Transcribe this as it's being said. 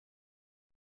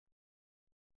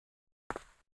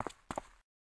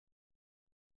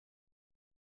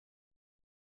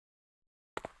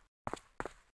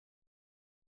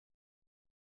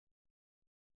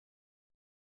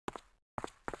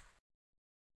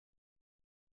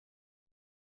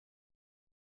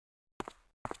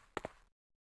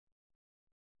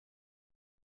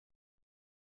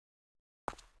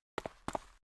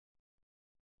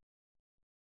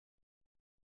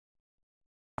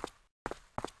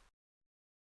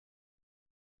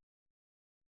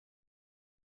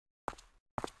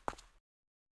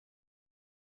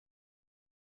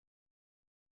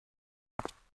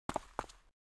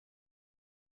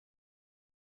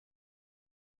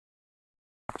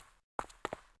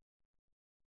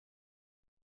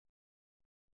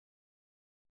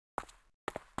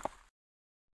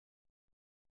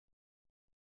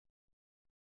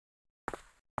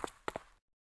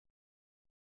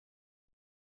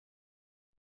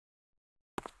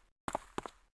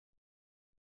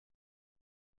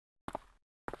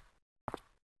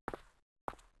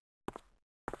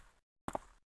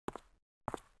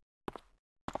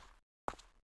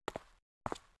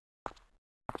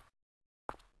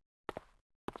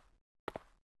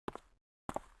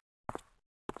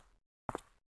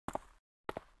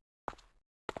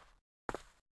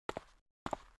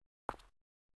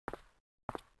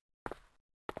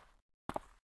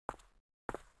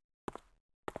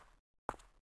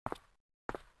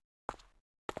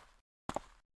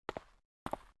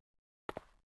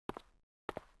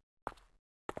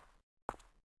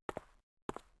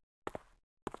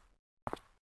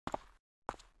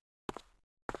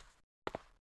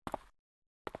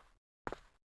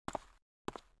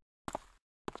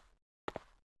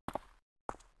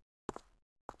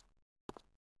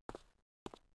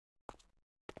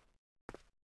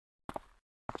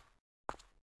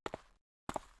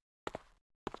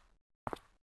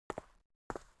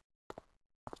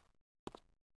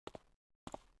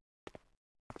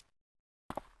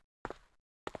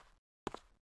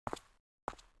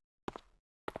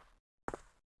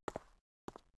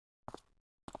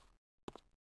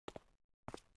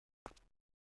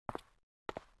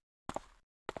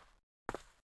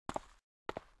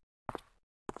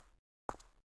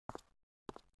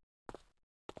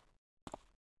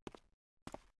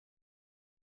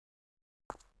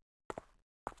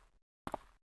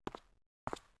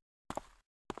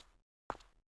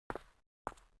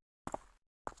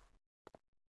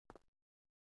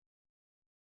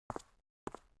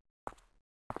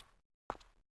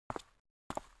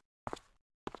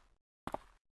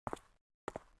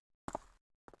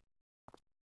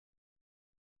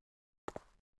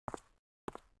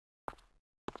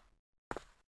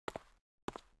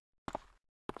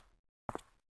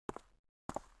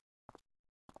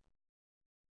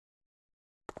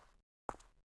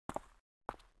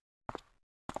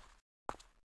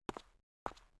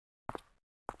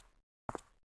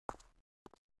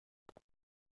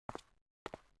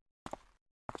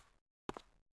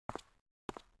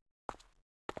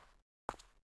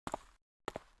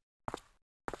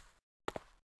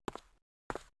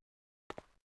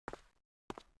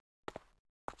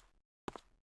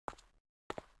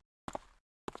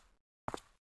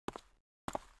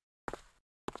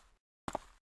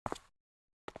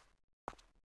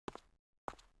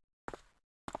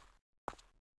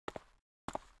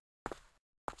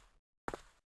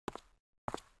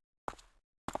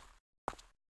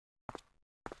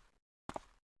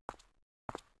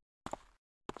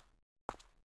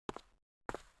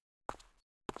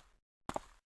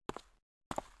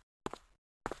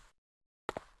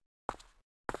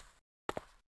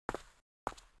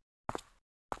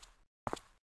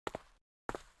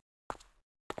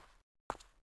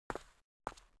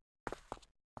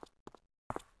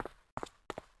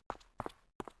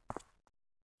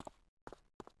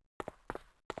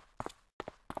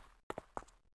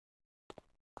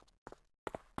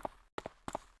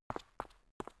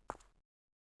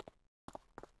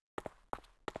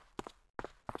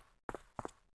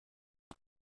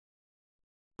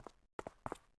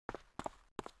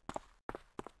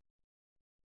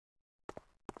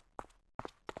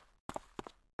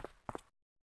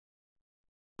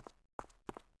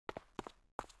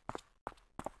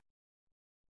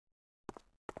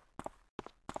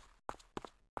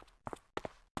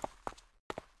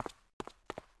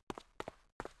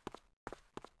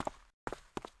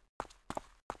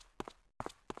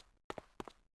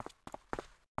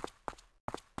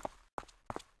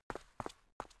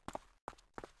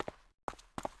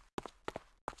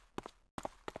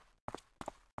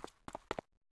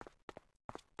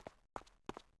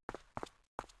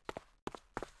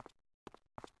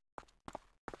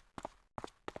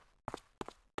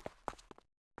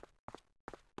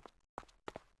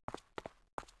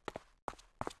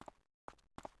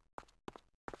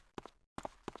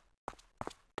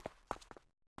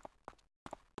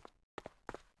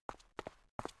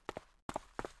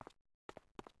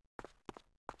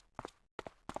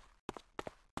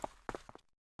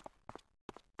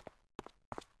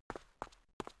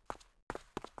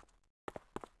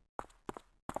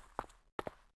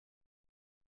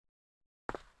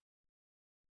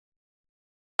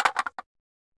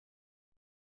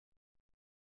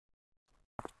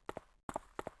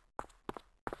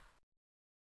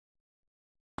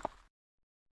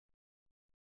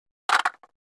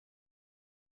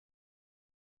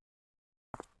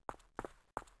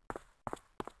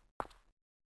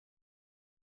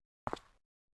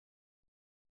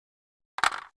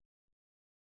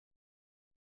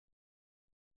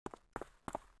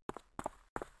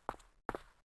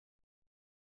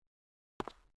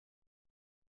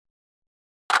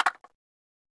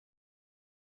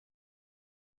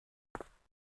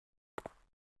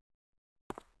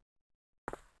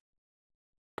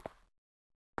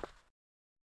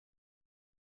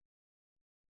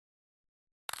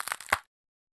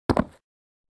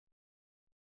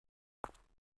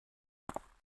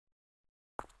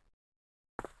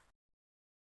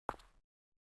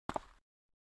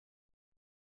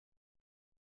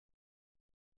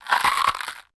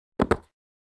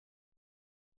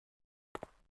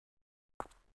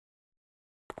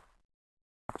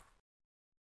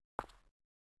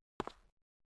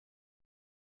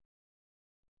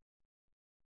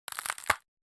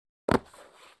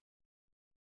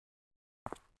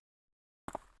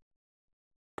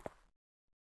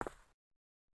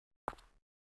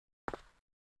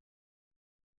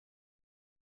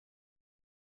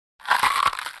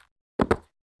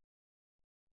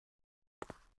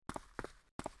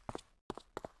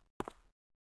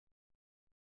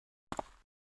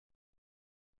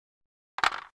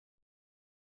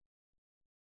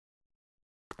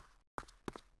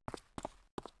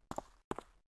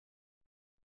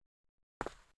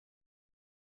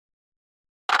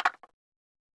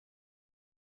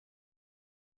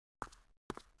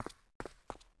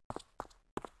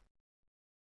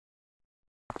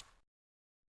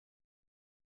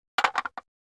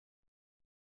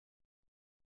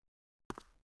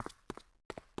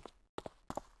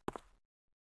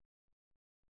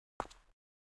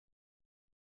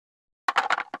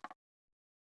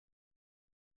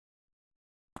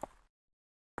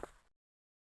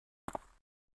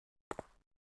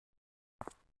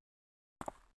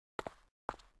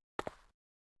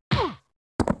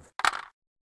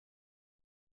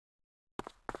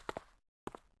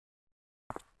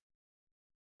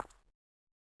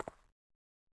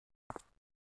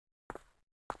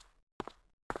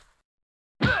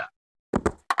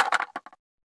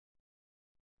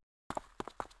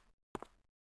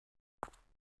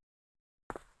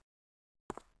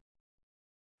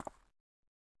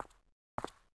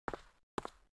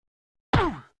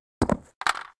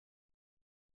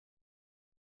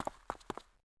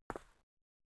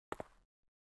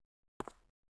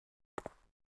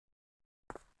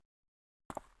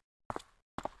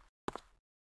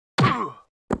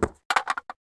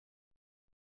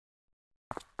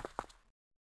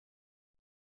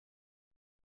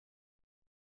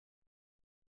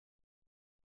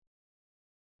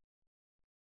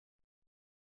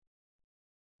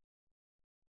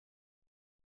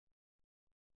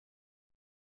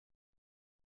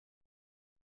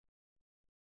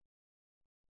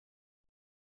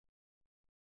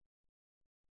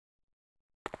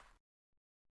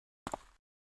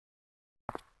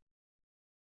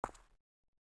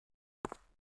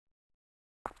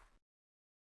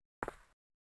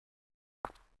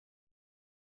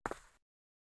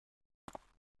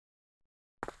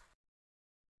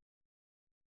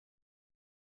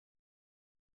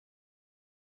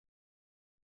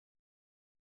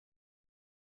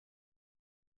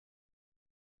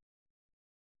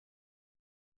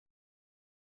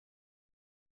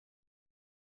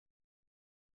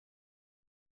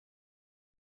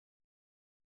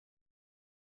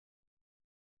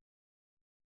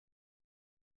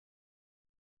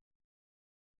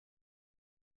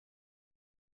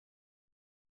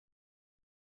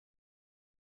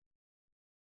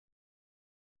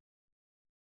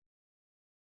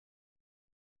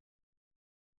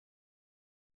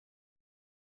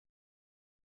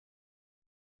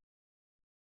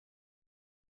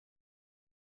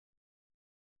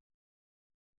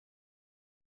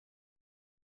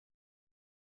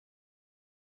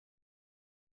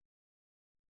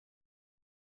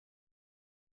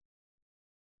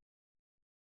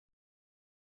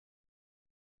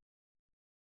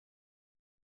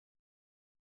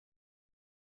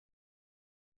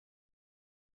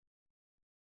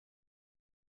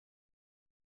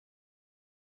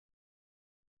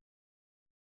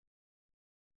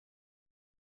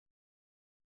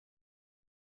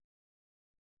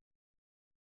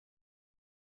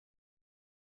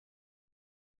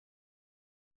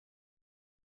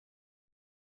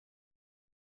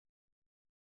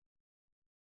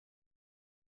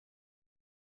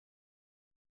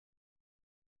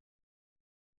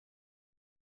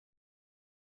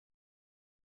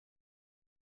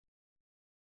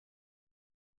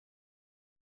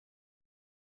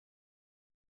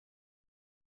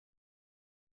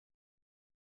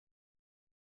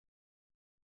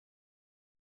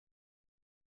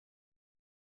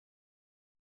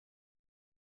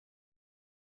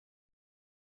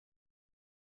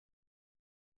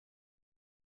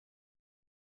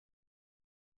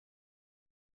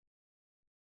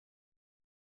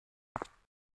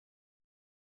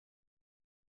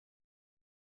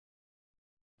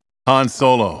Han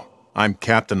Solo, I'm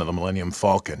captain of the Millennium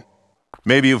Falcon.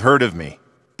 Maybe you've heard of me,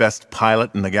 best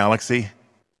pilot in the galaxy?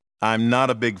 I'm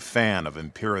not a big fan of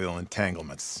Imperial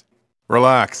entanglements.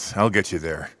 Relax, I'll get you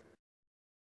there.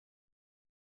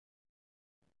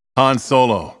 Han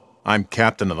Solo, I'm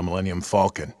captain of the Millennium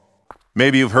Falcon.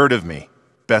 Maybe you've heard of me,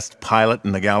 best pilot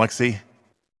in the galaxy?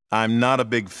 I'm not a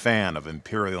big fan of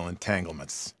Imperial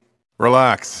entanglements.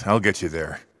 Relax, I'll get you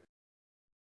there.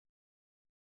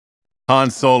 Han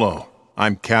Solo,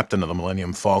 I'm captain of the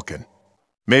Millennium Falcon.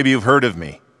 Maybe you've heard of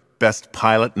me, best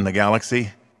pilot in the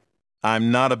galaxy?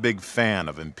 I'm not a big fan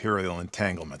of Imperial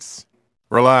entanglements.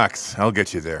 Relax, I'll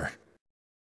get you there.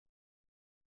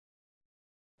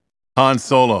 Han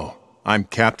Solo, I'm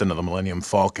captain of the Millennium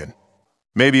Falcon.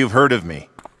 Maybe you've heard of me,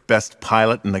 best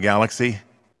pilot in the galaxy?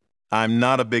 I'm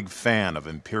not a big fan of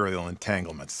Imperial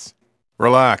entanglements.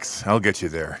 Relax, I'll get you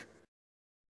there.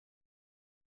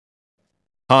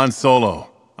 Han Solo,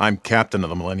 I'm captain of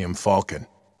the Millennium Falcon.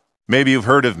 Maybe you've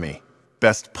heard of me,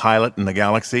 best pilot in the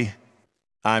galaxy?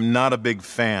 I'm not a big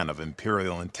fan of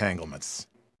Imperial entanglements.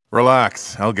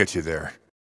 Relax, I'll get you there.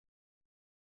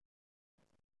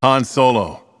 Han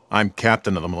Solo, I'm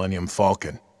captain of the Millennium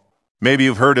Falcon. Maybe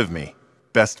you've heard of me,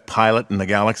 best pilot in the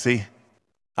galaxy?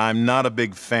 I'm not a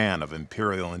big fan of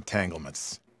Imperial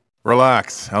entanglements.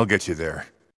 Relax, I'll get you there.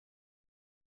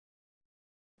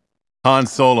 Han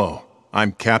Solo,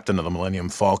 I'm captain of the Millennium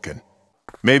Falcon.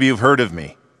 Maybe you've heard of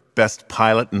me, best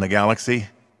pilot in the galaxy?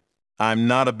 I'm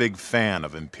not a big fan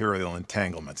of Imperial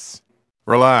entanglements.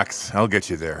 Relax, I'll get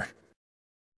you there.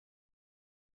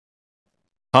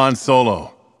 Han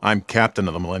Solo, I'm captain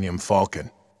of the Millennium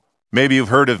Falcon. Maybe you've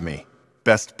heard of me,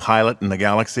 best pilot in the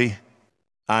galaxy?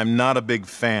 I'm not a big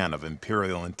fan of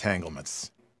Imperial entanglements.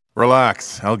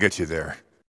 Relax, I'll get you there.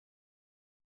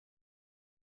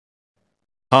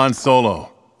 Han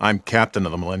Solo, I'm captain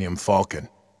of the Millennium Falcon.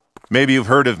 Maybe you've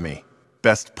heard of me,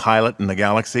 best pilot in the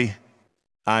galaxy?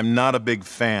 I'm not a big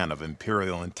fan of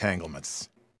Imperial entanglements.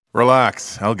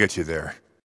 Relax, I'll get you there.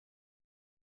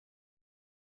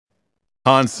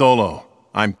 Han Solo,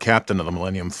 I'm captain of the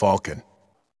Millennium Falcon.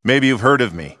 Maybe you've heard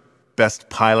of me, best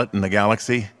pilot in the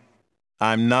galaxy?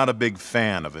 I'm not a big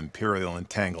fan of Imperial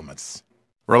entanglements.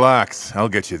 Relax, I'll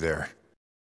get you there.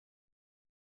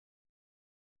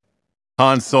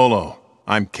 Han Solo,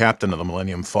 I'm captain of the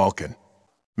Millennium Falcon.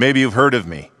 Maybe you've heard of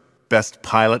me, best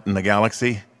pilot in the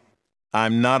galaxy?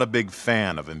 I'm not a big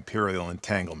fan of Imperial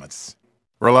entanglements.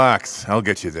 Relax, I'll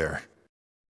get you there.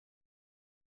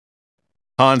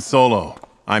 Han Solo,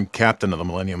 I'm captain of the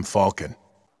Millennium Falcon.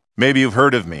 Maybe you've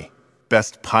heard of me,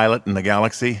 best pilot in the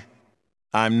galaxy?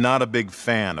 I'm not a big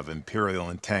fan of Imperial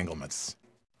entanglements.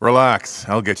 Relax,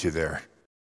 I'll get you there.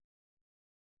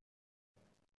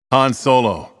 Han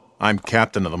Solo, I'm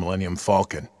captain of the Millennium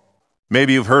Falcon.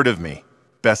 Maybe you've heard of me,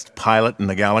 best pilot in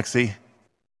the galaxy?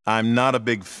 I'm not a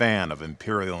big fan of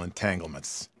Imperial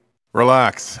entanglements.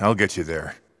 Relax, I'll get you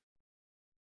there.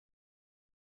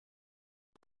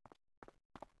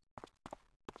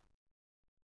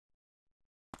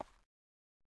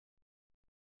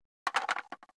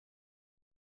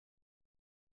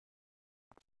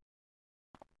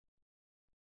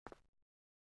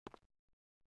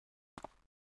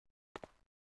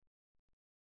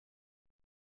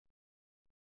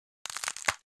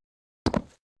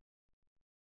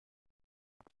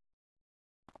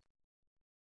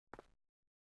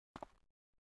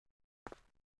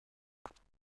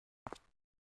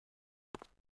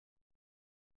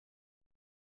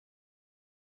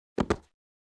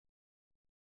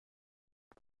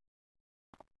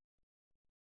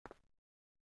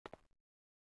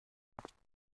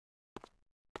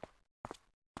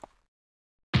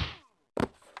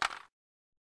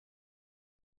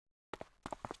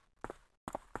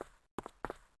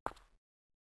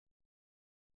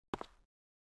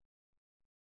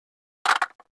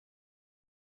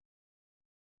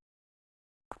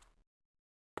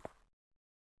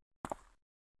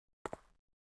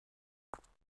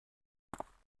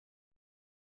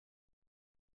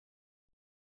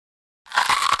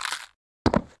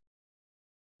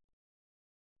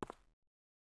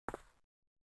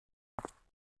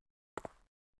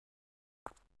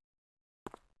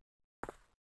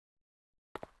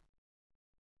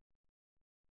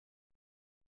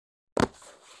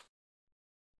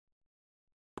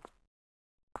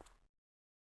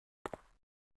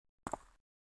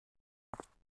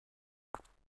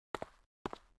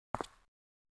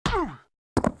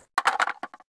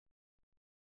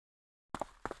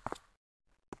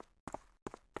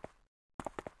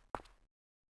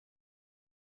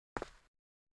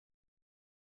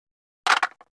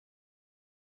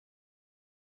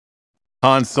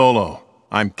 Han Solo,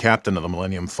 I'm captain of the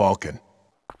Millennium Falcon.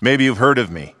 Maybe you've heard of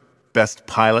me. Best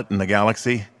pilot in the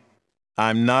galaxy?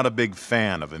 I'm not a big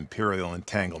fan of Imperial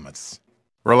entanglements.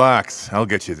 Relax, I'll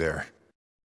get you there.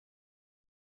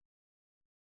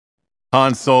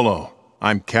 Han Solo,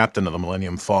 I'm captain of the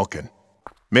Millennium Falcon.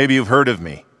 Maybe you've heard of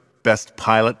me. Best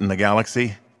pilot in the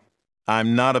galaxy?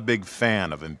 I'm not a big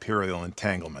fan of Imperial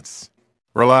entanglements.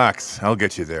 Relax, I'll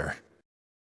get you there.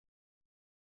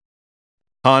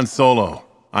 Han Solo,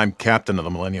 I'm captain of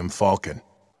the Millennium Falcon.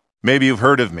 Maybe you've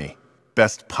heard of me.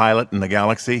 Best pilot in the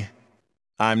galaxy?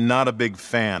 I'm not a big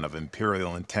fan of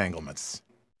Imperial entanglements.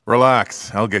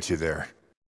 Relax, I'll get you there.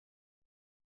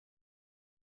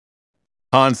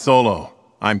 Han Solo,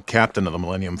 I'm captain of the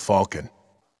Millennium Falcon.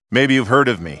 Maybe you've heard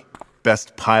of me.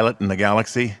 Best pilot in the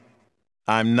galaxy?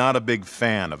 I'm not a big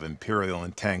fan of Imperial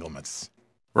entanglements.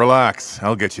 Relax,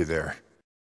 I'll get you there.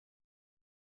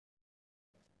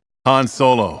 Han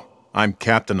Solo, I'm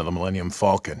captain of the Millennium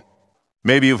Falcon.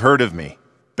 Maybe you've heard of me.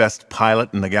 Best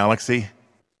pilot in the galaxy?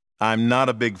 I'm not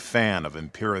a big fan of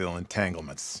Imperial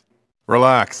entanglements.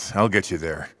 Relax, I'll get you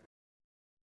there.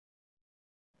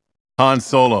 Han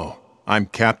Solo, I'm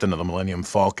captain of the Millennium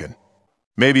Falcon.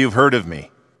 Maybe you've heard of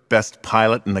me. Best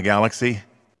pilot in the galaxy?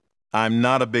 I'm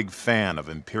not a big fan of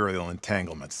Imperial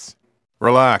entanglements.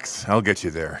 Relax, I'll get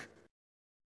you there.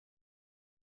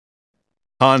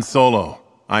 Han Solo,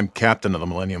 I'm captain of the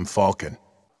Millennium Falcon.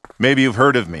 Maybe you've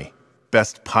heard of me.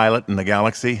 Best pilot in the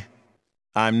galaxy?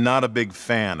 I'm not a big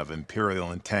fan of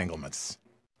Imperial entanglements.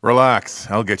 Relax,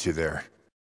 I'll get you there.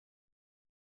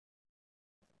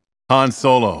 Han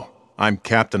Solo, I'm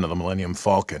captain of the Millennium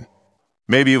Falcon.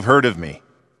 Maybe you've heard of me.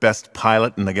 Best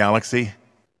pilot in the galaxy?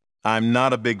 I'm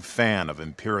not a big fan of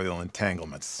Imperial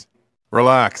entanglements.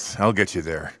 Relax, I'll get you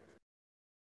there.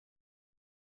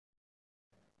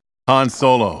 Han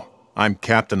Solo, I'm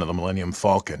captain of the Millennium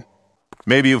Falcon.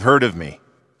 Maybe you've heard of me.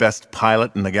 Best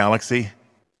pilot in the galaxy?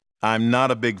 I'm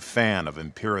not a big fan of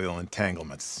Imperial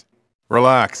entanglements.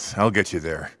 Relax, I'll get you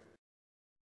there.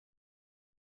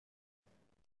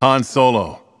 Han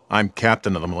Solo, I'm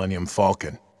captain of the Millennium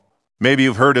Falcon. Maybe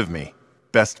you've heard of me.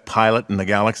 Best pilot in the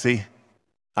galaxy?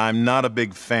 I'm not a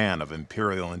big fan of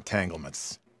Imperial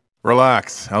entanglements.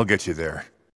 Relax, I'll get you there.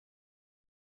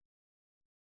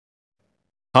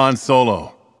 Han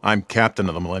Solo, I'm captain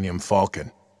of the Millennium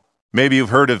Falcon. Maybe you've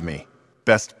heard of me.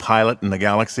 Best pilot in the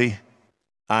galaxy?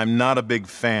 I'm not a big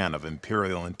fan of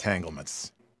Imperial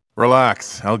entanglements.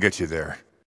 Relax, I'll get you there.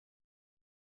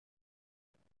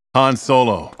 Han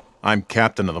Solo, I'm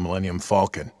captain of the Millennium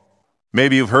Falcon.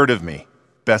 Maybe you've heard of me.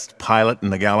 Best pilot in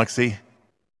the galaxy?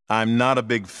 I'm not a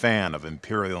big fan of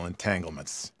Imperial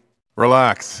entanglements.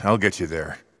 Relax, I'll get you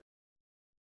there.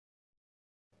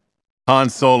 Han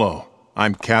Solo,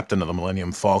 I'm captain of the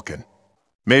Millennium Falcon.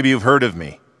 Maybe you've heard of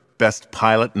me. Best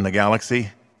pilot in the galaxy?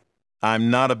 I'm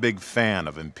not a big fan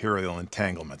of Imperial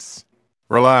entanglements.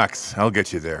 Relax, I'll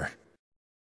get you there.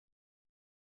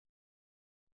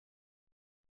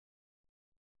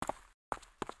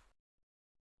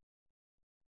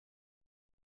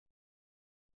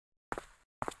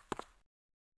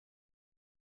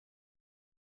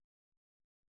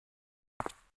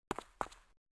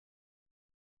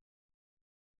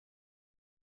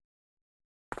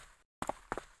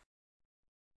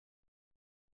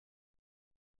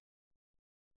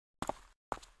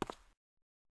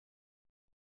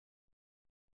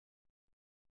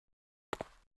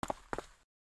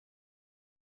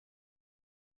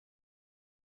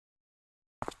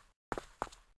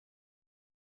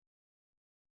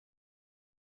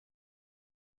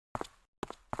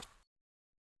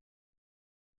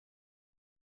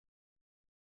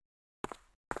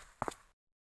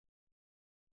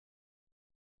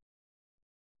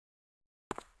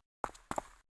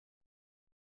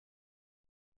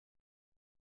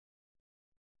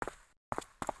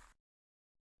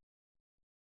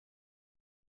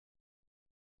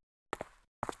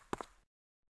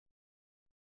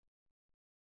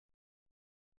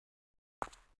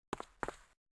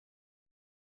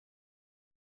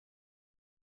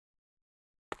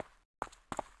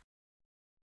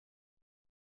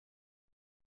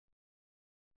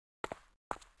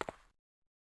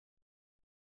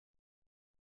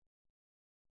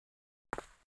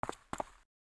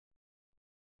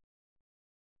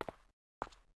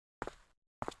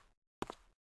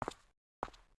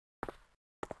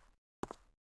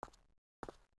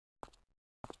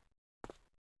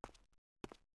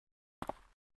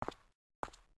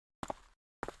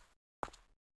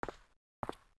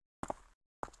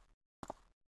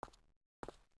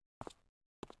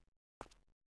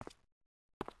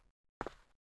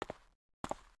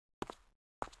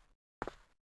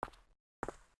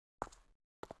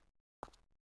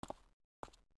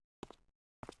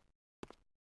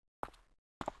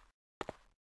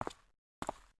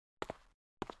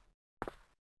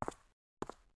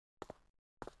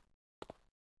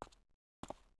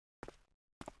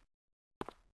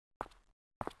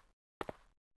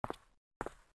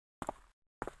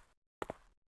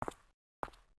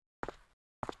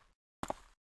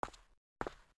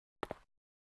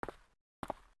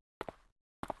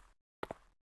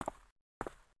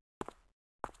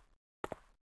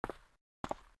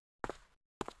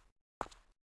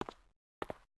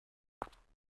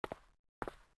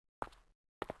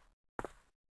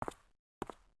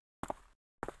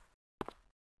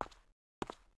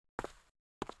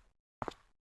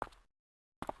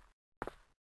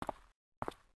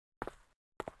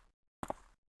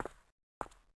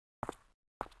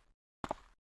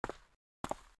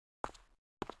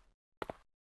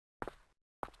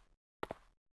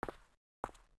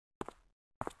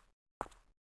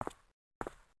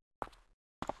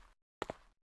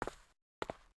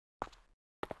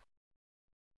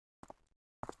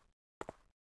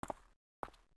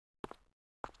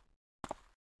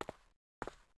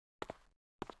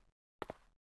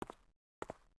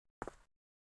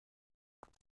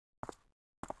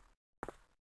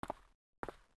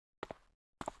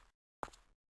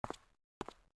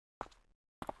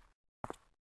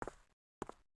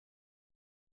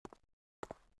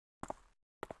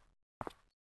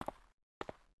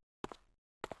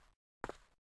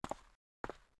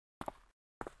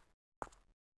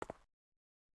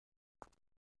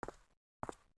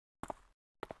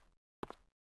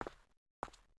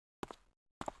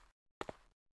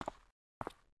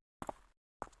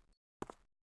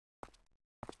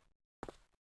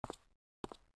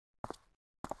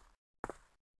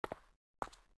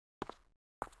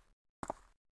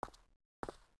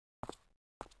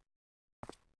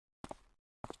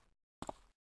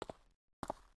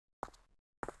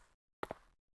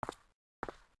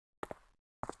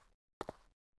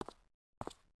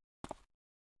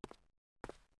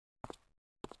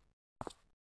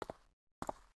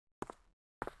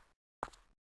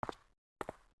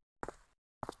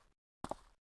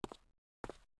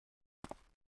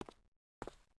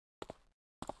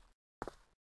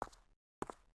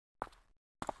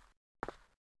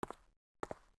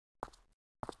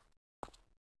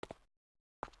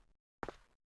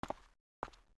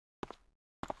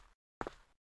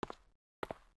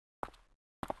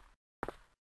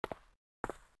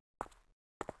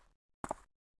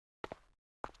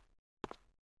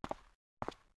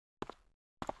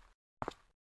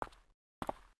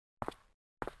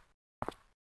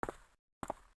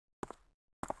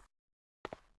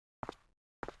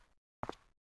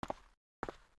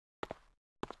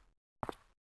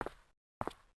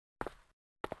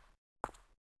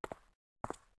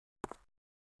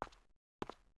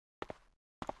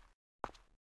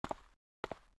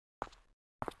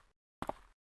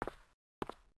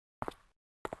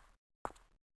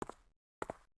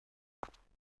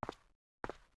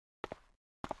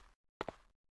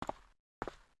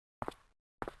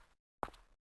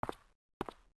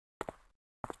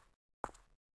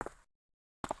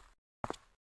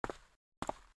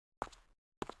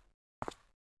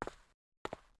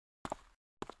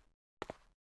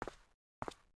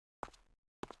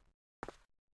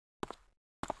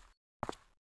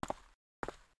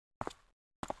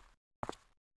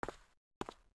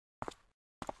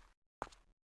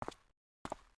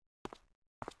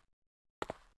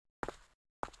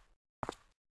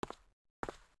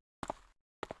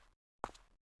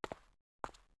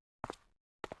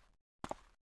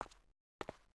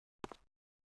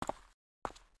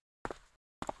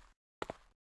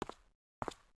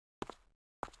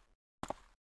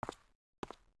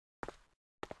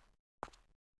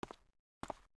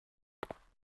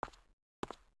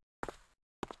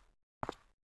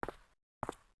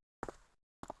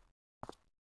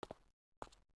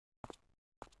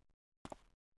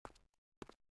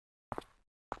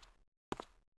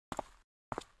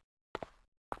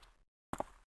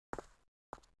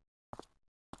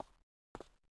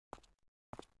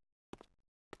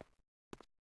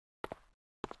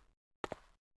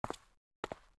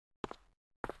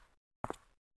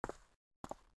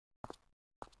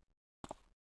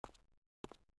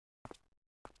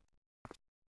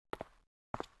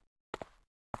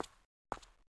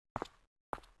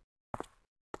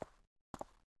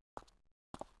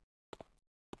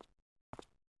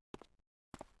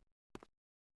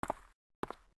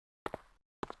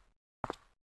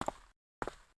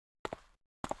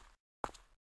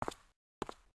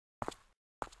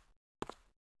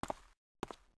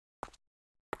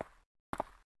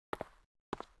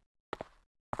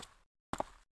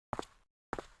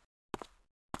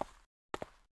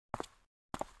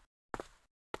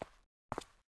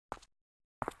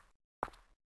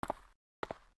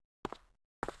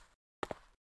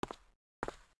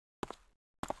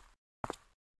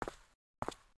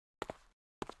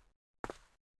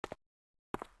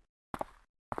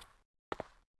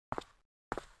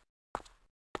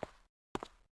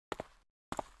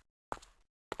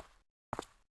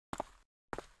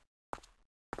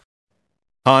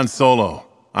 Han Solo,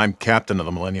 I'm captain of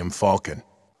the Millennium Falcon.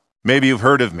 Maybe you've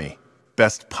heard of me,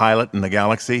 best pilot in the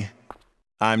galaxy?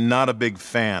 I'm not a big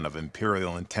fan of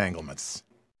Imperial entanglements.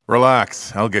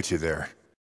 Relax, I'll get you there.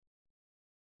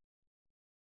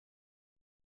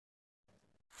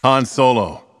 Han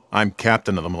Solo, I'm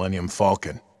captain of the Millennium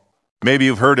Falcon. Maybe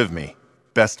you've heard of me,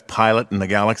 best pilot in the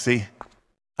galaxy?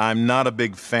 I'm not a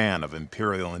big fan of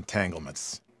Imperial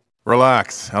entanglements.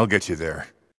 Relax, I'll get you there.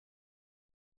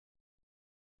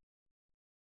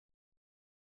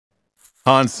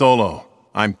 Han Solo,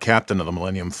 I'm captain of the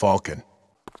Millennium Falcon.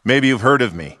 Maybe you've heard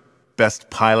of me,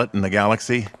 best pilot in the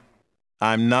galaxy?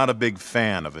 I'm not a big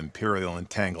fan of Imperial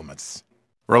entanglements.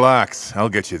 Relax, I'll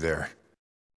get you there.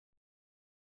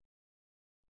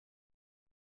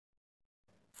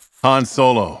 Han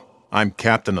Solo, I'm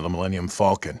captain of the Millennium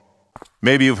Falcon.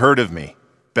 Maybe you've heard of me,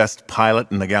 best pilot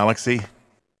in the galaxy?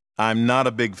 I'm not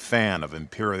a big fan of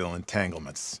Imperial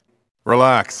entanglements.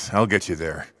 Relax, I'll get you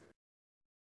there.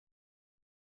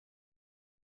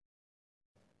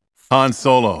 Han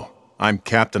Solo, I'm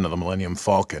captain of the Millennium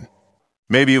Falcon.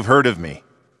 Maybe you've heard of me,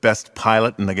 best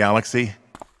pilot in the galaxy?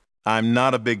 I'm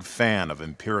not a big fan of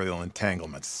Imperial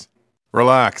entanglements.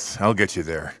 Relax, I'll get you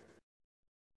there.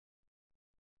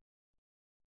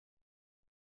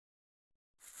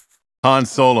 Han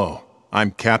Solo,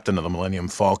 I'm captain of the Millennium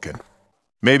Falcon.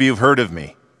 Maybe you've heard of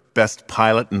me, best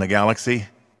pilot in the galaxy?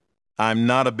 I'm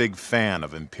not a big fan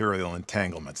of Imperial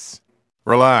entanglements.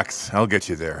 Relax, I'll get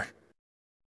you there.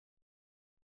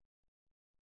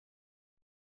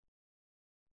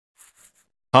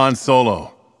 Han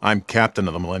Solo, I'm captain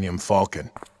of the Millennium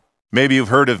Falcon. Maybe you've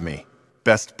heard of me,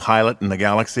 best pilot in the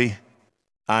galaxy?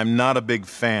 I'm not a big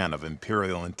fan of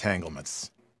Imperial entanglements.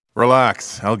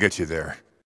 Relax, I'll get you there.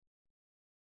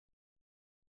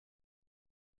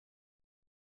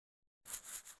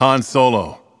 Han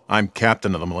Solo, I'm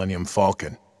captain of the Millennium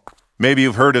Falcon. Maybe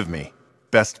you've heard of me,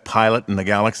 best pilot in the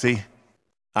galaxy?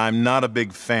 I'm not a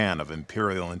big fan of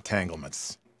Imperial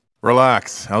entanglements.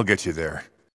 Relax, I'll get you there.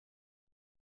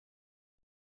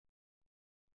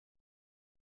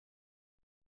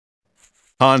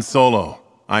 Han Solo,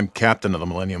 I'm captain of the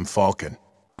Millennium Falcon.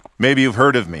 Maybe you've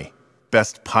heard of me,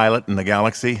 best pilot in the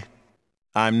galaxy?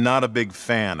 I'm not a big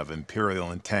fan of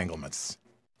Imperial entanglements.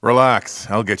 Relax,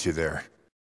 I'll get you there.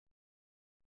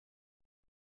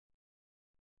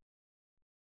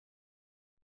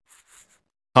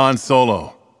 Han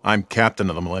Solo, I'm captain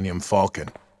of the Millennium Falcon.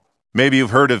 Maybe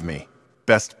you've heard of me,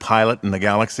 best pilot in the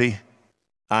galaxy?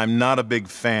 I'm not a big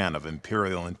fan of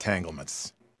Imperial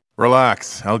entanglements.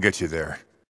 Relax, I'll get you there.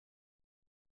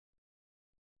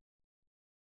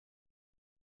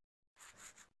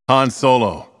 Han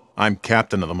Solo, I'm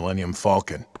captain of the Millennium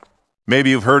Falcon. Maybe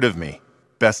you've heard of me,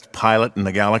 best pilot in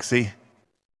the galaxy?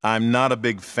 I'm not a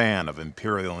big fan of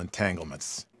Imperial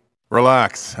entanglements.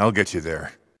 Relax, I'll get you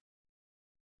there.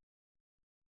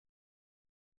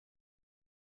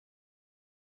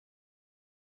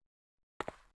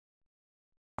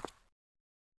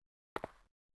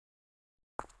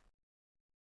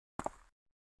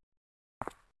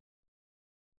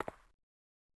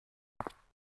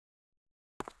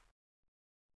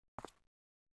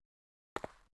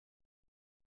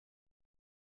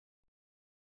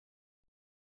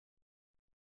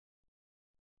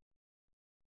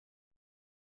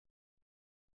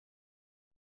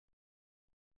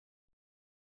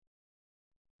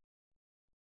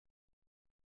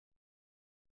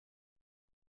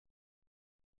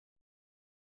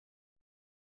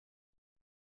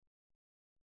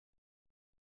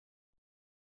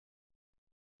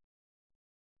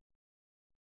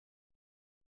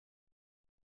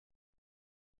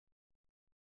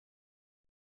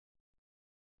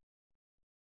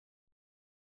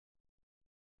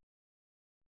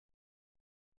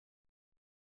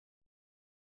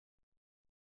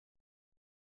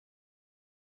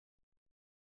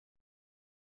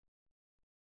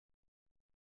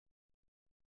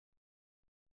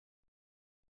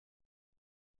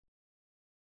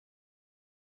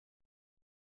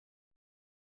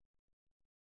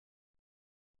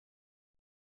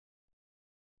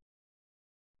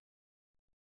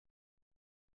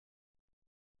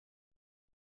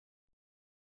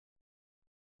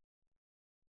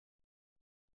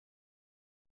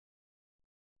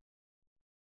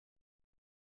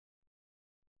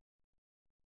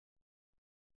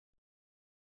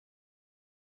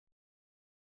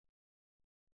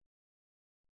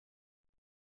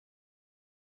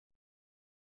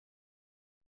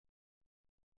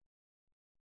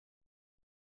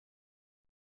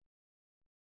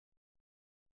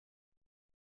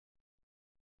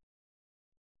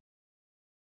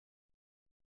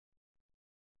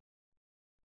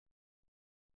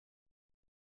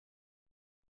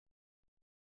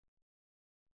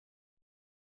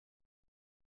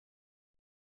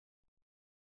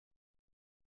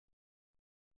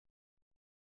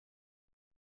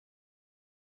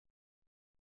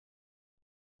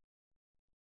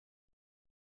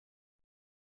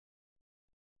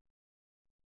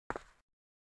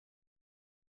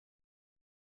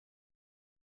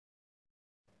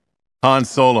 Han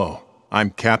Solo, I'm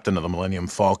captain of the Millennium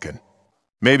Falcon.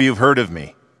 Maybe you've heard of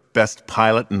me, best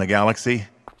pilot in the galaxy?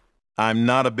 I'm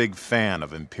not a big fan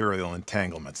of Imperial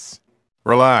entanglements.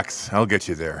 Relax, I'll get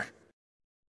you there.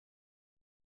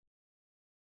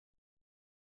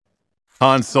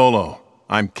 Han Solo,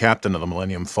 I'm captain of the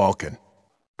Millennium Falcon.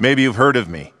 Maybe you've heard of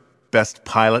me, best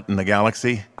pilot in the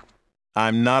galaxy?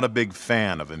 I'm not a big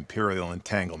fan of Imperial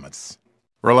entanglements.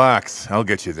 Relax, I'll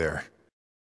get you there.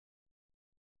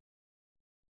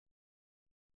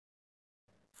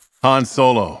 Han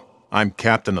Solo, I'm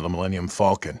captain of the Millennium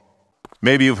Falcon.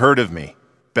 Maybe you've heard of me,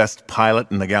 best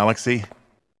pilot in the galaxy?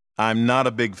 I'm not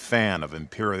a big fan of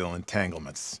Imperial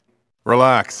entanglements.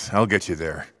 Relax, I'll get you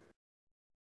there.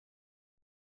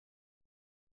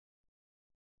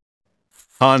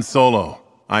 Han Solo,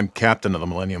 I'm captain of the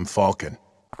Millennium Falcon.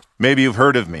 Maybe you've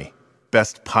heard of me,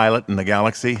 best pilot in the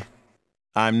galaxy?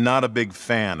 I'm not a big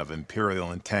fan of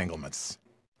Imperial entanglements.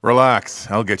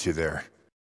 Relax, I'll get you there.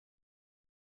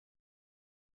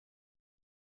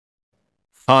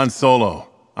 Han Solo,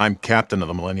 I'm captain of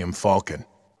the Millennium Falcon.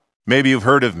 Maybe you've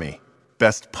heard of me,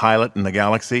 best pilot in the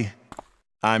galaxy?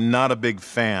 I'm not a big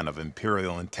fan of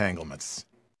Imperial entanglements.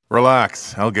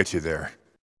 Relax, I'll get you there.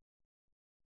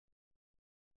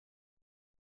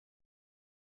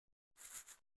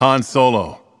 Han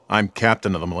Solo, I'm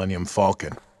captain of the Millennium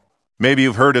Falcon. Maybe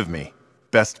you've heard of me,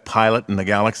 best pilot in the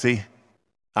galaxy?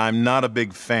 I'm not a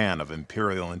big fan of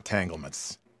Imperial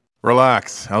entanglements.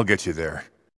 Relax, I'll get you there.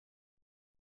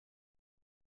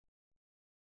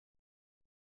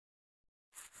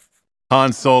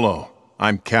 Han Solo,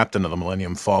 I'm captain of the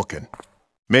Millennium Falcon.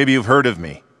 Maybe you've heard of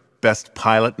me, best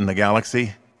pilot in the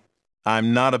galaxy?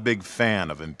 I'm not a big fan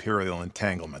of Imperial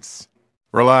entanglements.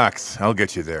 Relax, I'll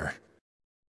get you there.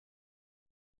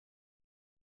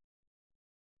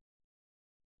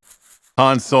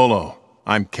 Han Solo,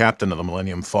 I'm captain of the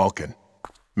Millennium Falcon.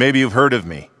 Maybe you've heard of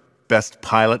me, best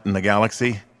pilot in the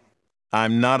galaxy?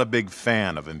 I'm not a big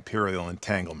fan of Imperial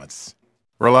entanglements.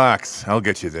 Relax, I'll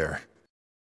get you there.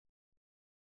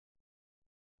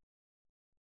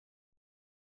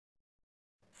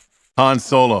 Han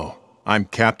Solo, I'm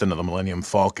captain of the Millennium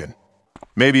Falcon.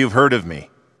 Maybe you've heard of me,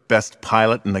 best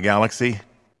pilot in the galaxy?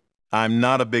 I'm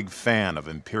not a big fan of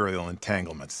Imperial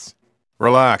entanglements.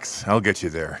 Relax, I'll get you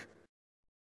there.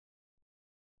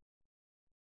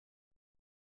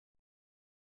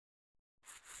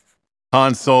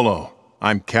 Han Solo,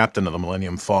 I'm captain of the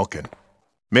Millennium Falcon.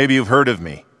 Maybe you've heard of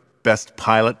me, best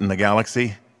pilot in the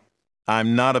galaxy?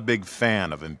 I'm not a big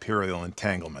fan of Imperial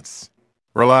entanglements.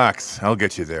 Relax, I'll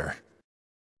get you there.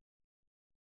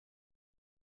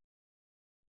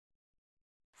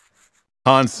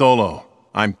 Han Solo,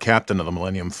 I'm captain of the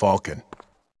Millennium Falcon.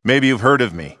 Maybe you've heard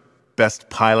of me, best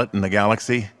pilot in the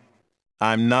galaxy?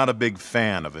 I'm not a big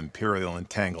fan of Imperial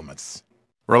entanglements.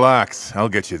 Relax, I'll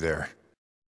get you there.